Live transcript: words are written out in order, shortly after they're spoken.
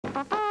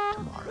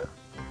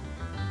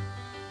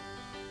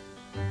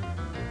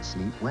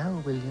Sleep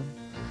well, William.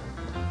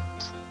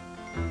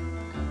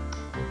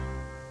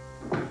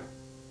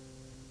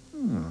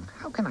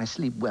 How can I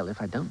sleep well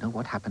if I don't know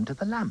what happened to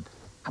the lamp?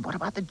 And what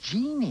about the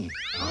genie?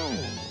 Oh,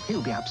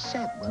 he'll be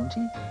upset, won't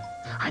he?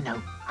 I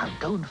know. I'll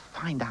go and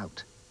find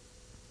out.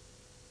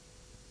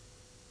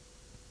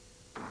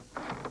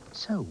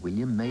 So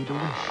William made a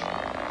wish.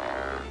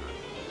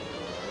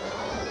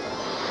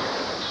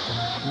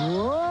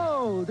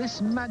 Whoa!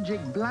 This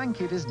magic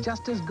blanket is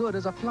just as good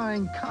as a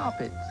flying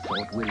carpet,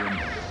 thought William,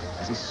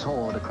 as he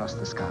soared across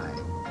the sky.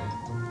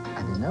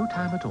 And in no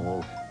time at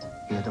all,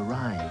 he had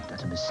arrived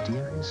at a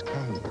mysterious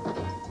cave.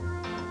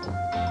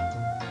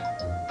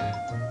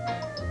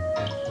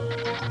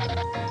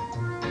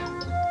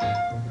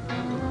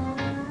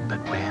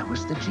 But where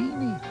was the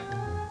genie?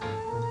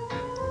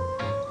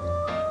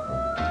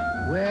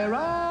 Where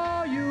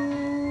are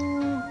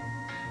you?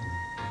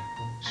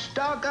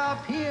 Stuck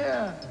up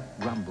here,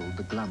 grumbled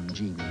the glum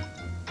genie.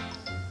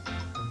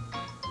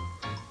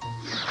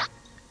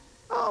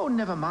 Oh,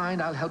 never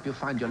mind, I'll help you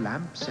find your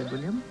lamp, said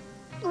William.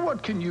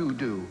 What can you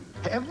do?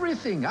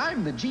 Everything.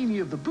 I'm the genie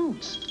of the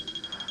boots.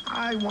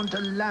 I want a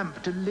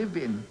lamp to live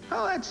in.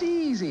 Oh, that's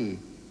easy.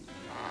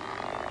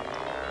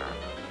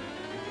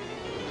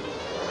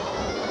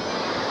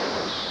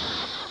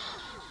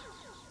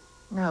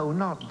 No,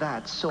 not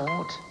that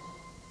sort.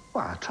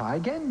 Well, I'll try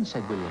again,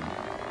 said William.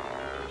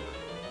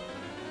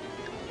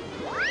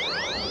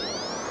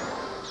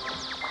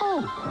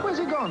 Oh, where's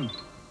he gone?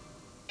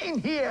 In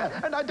here,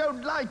 and I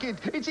don't like it.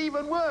 It's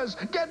even worse.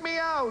 Get me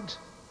out.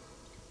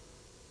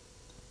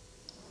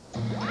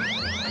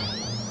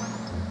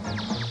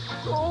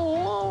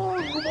 Oh,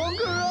 walk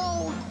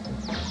around.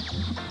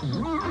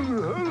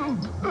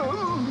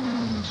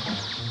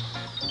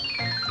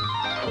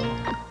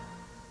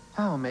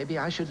 Oh, maybe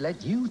I should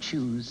let you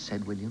choose,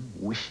 said William,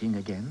 wishing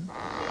again.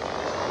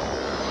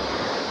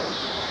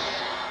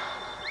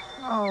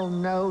 Oh,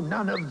 no,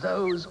 none of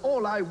those.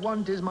 All I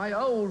want is my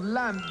old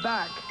lamp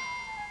back.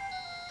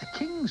 The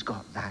king's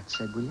got that,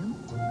 said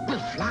William. We'll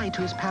fly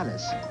to his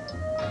palace.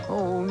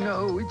 Oh,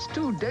 no, it's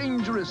too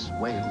dangerous,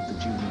 wailed the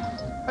genie.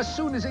 As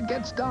soon as it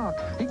gets dark,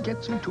 he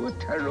gets into a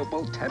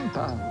terrible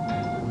temper.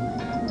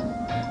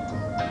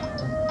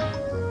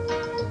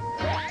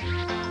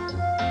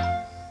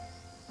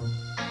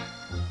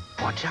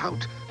 Watch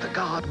out, the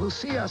guard will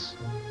see us.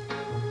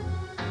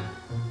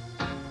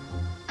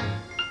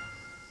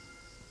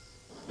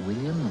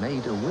 William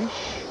made a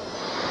wish.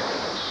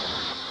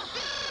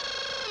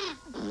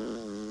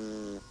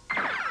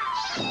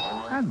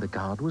 And the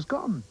guard was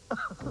gone.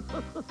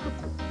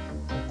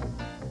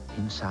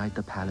 Inside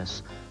the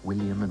palace,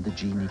 William and the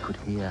genie could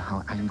hear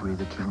how angry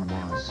the king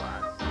was.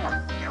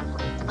 I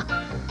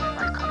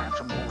can't have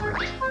some more.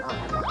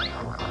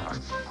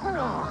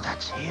 Oh,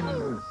 that's him,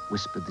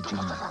 whispered the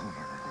genie.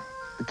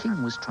 The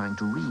king was trying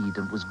to read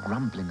and was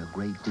grumbling a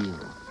great deal.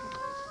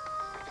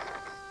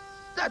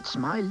 That's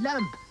my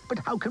lamp, but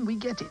how can we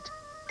get it?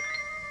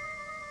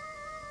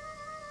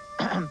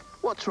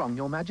 What's wrong,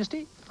 Your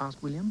Majesty?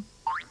 Asked William.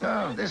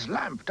 Oh, this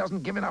lamp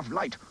doesn't give enough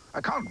light.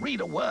 I can't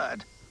read a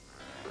word.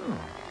 Oh.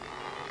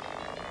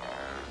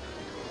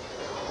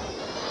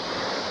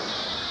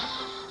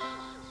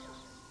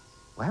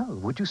 Well,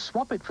 would you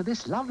swap it for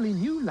this lovely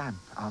new lamp?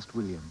 Asked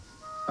William.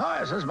 Oh,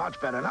 this is much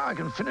better. Now I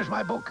can finish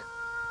my book.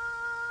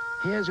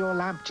 Here's your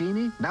lamp,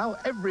 Genie. Now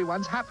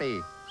everyone's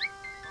happy.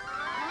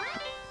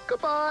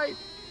 Goodbye.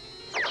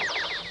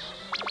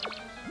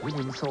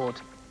 William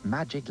thought,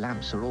 magic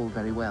lamps are all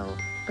very well,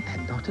 but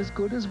they're not as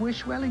good as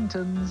Wish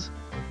Wellingtons.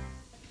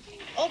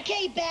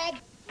 Okay, Bag.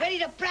 Ready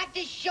to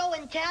practice show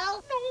and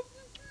tell? No.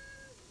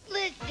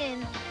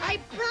 Listen, I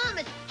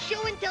promise,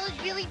 show and tell is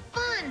really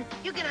fun.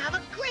 You're gonna have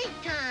a great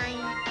time.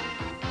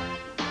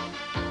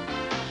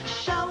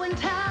 Show and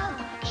tell,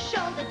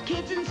 show the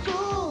kids in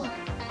school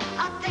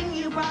a thing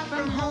you brought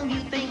from home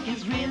you think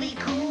is really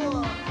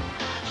cool.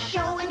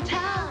 Show and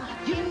tell,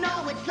 you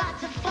know it's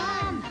lots of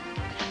fun.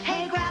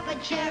 Hey, grab a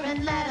chair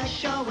and let us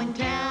show and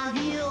tell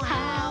you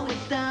how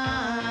it's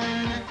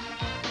done.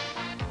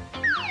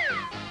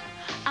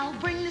 I'll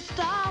bring this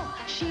doll,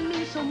 she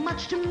means so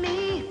much to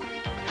me.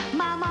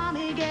 My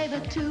mommy gave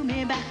it to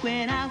me back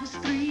when I was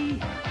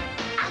 3.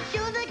 I'll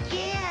show the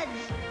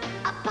kids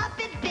a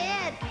puppet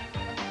bed.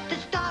 The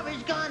star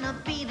is gonna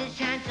be this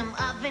handsome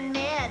oven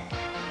mitt.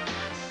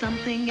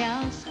 Something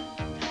else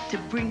to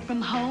bring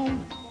from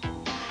home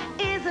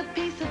is a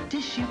piece of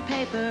tissue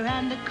paper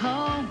and a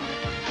comb.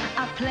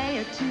 I play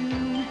a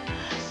tune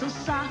so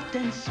soft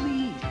and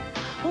sweet,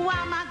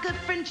 while my good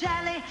friend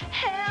Chelli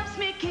helps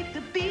me keep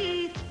the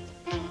beat.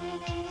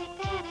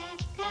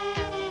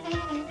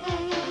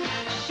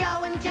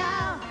 Show and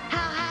tell,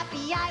 how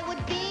happy I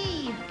would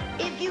be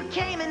if you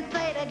came and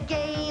played a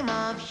game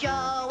of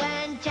show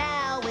and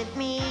tell with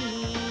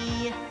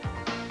me.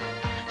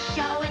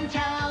 Show and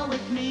tell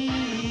with me.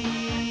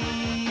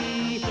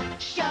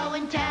 Show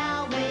and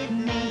tell with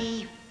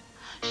me.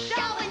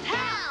 Show and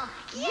tell,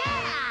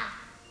 yeah!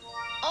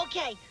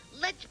 Okay,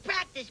 let's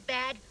practice,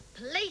 Bag.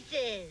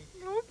 Places.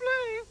 No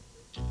play.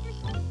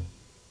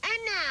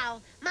 And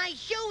now, my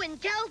show and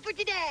and tell for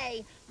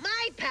today.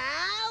 My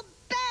pal,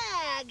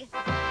 Bag.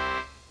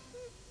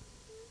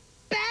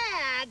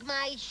 Bag,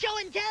 my show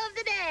and tell of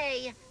the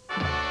day.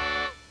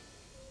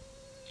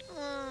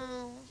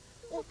 Oh,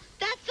 well,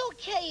 that's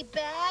okay,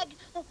 Bag.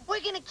 We're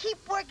gonna keep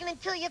working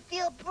until you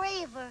feel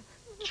braver.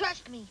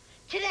 Trust me,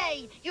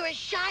 today you're a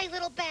shy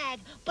little bag,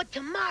 but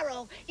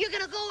tomorrow you're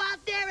gonna go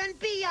out there and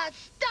be a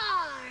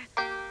star.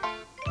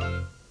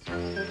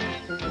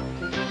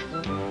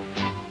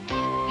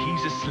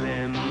 He's a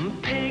slim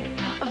pig,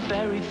 a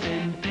very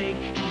thin pig.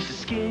 He's a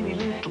skinny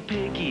little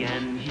piggy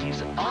and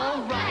he's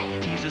all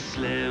right. He's a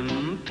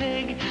slim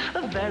pig,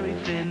 a very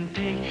thin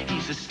pig.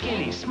 He's a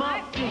skinny,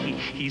 smart piggy.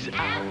 He's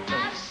out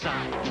of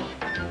sight.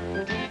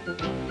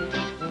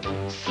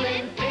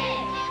 Slim pig.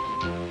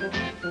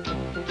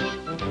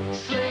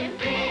 Slim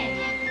pig.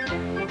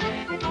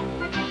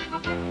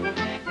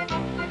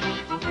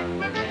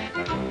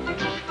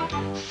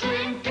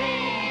 Slim pig.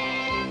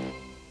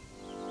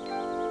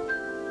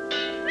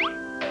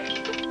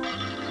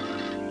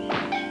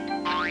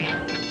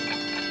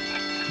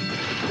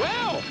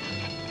 Well,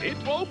 it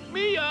woke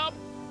me up.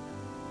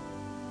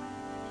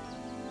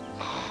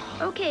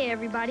 Okay,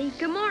 everybody,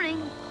 good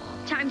morning.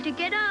 Time to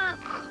get up.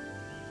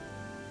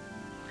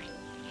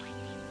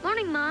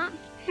 Morning, Mom.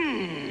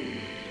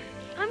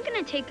 I'm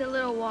gonna take a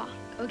little walk,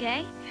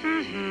 okay?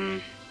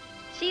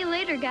 See you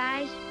later,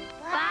 guys.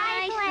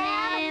 Bye,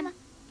 Slim.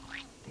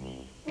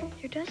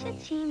 There doesn't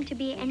seem to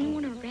be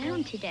anyone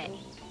around today.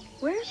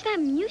 Where's that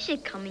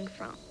music coming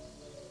from?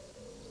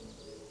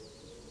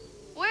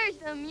 Where's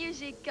the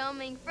music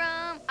coming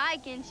from? I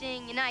can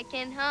sing and I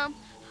can hum.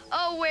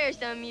 Oh, where's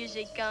the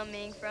music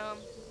coming from?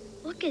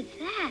 Look at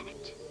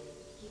that.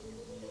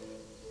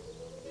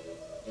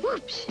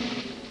 Whoops.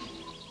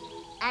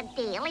 A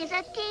deal is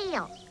a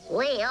deal.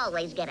 We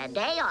always get a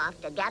day off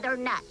to gather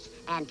nuts,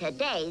 and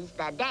today's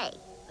the day.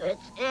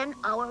 It's in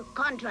our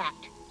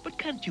contract. But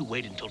can't you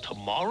wait until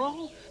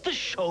tomorrow? The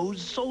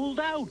show's sold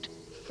out.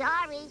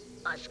 Sorry,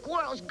 a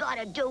squirrel's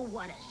gotta do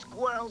what a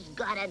squirrel's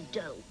gotta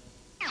do.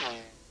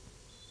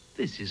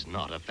 This is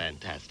not a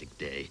fantastic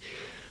day.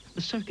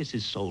 The circus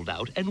is sold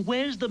out, and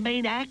where's the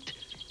main act?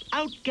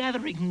 Out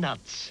gathering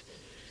nuts.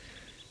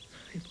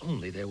 If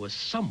only there was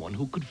someone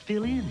who could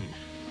fill in.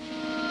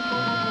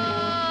 Oh.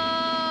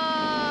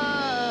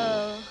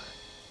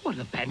 What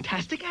a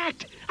fantastic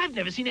act! I've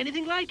never seen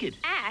anything like it.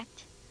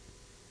 Act?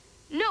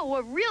 No,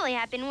 what really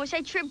happened was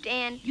I tripped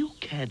and... You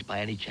can't, by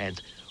any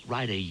chance,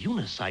 ride a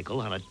unicycle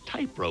on a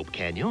tightrope,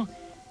 can you?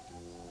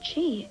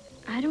 Gee,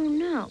 I don't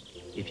know.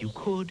 If you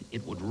could,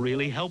 it would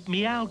really help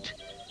me out.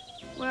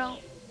 Well,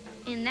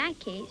 in that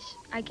case,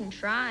 I can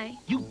try.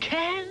 You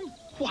can?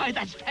 Why,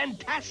 that's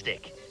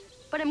fantastic.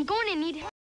 But I'm going to need